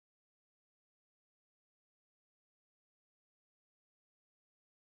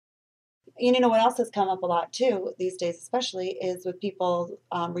You know what else has come up a lot too these days, especially, is with people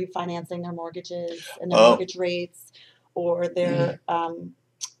refinancing their mortgages and their Oh, mortgage rates or their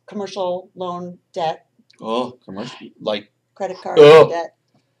commercial loan debt, oh, commercial, like, credit card oh, debt,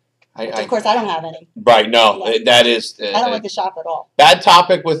 which of I course I don't have any. right, no, Yeah. that is I don't like to shop at all. bad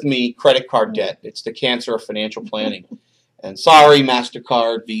topic with me, credit card debt. It's the cancer of financial planning. And sorry,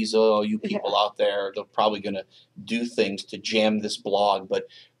 MasterCard, Visa, all you people out there, they're probably going to do things to jam this blog. But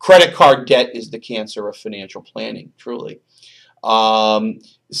credit card debt is the cancer of financial planning, truly.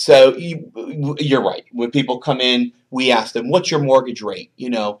 So you're right. When people come in, we ask them, what's your mortgage rate?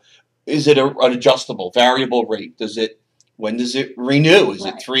 You know, is it an adjustable, variable rate? When does it renew? Is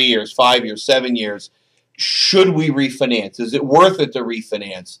it 3 years, 5 years, 7 years? Should we refinance? Is it worth it to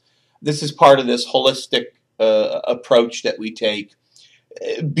refinance? This is part of this holistic approach that we take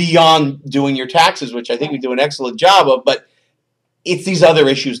beyond doing your taxes, which I think we do an excellent job of, but it's these other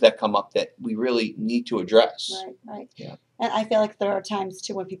issues that come up that we really need to address. Right. Yeah. And I feel like there are times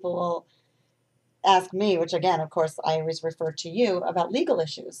too when people will ask me, which again, of course, I always refer to you about legal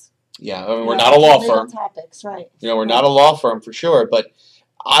issues. Yeah, I mean, we're not a law firm. Topics, right? You know, we're not a law firm for sure, but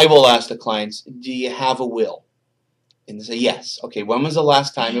I will ask the clients, "Do you have a will?" And they say, "Yes." Okay, when was the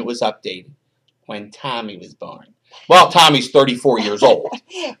last time it was updated? When Tommy was born. Well, Tommy's 34 years old.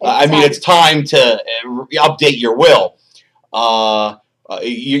 I mean, it's time to update your will.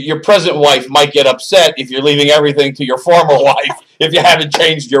 Your present wife might get upset if you're leaving everything to your former wife if you haven't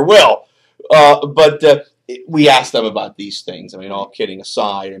changed your will. But we ask them about these things. I mean, all kidding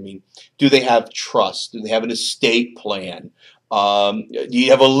aside, I mean, do they have trust? Do they have an estate plan? Do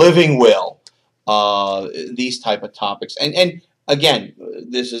you have a living will? These type of topics. And again,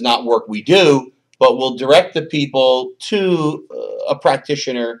 this is not work we do, but we'll direct the people to a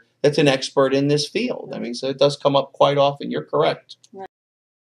practitioner that's an expert in this field. I mean, so it does come up quite often. You're correct.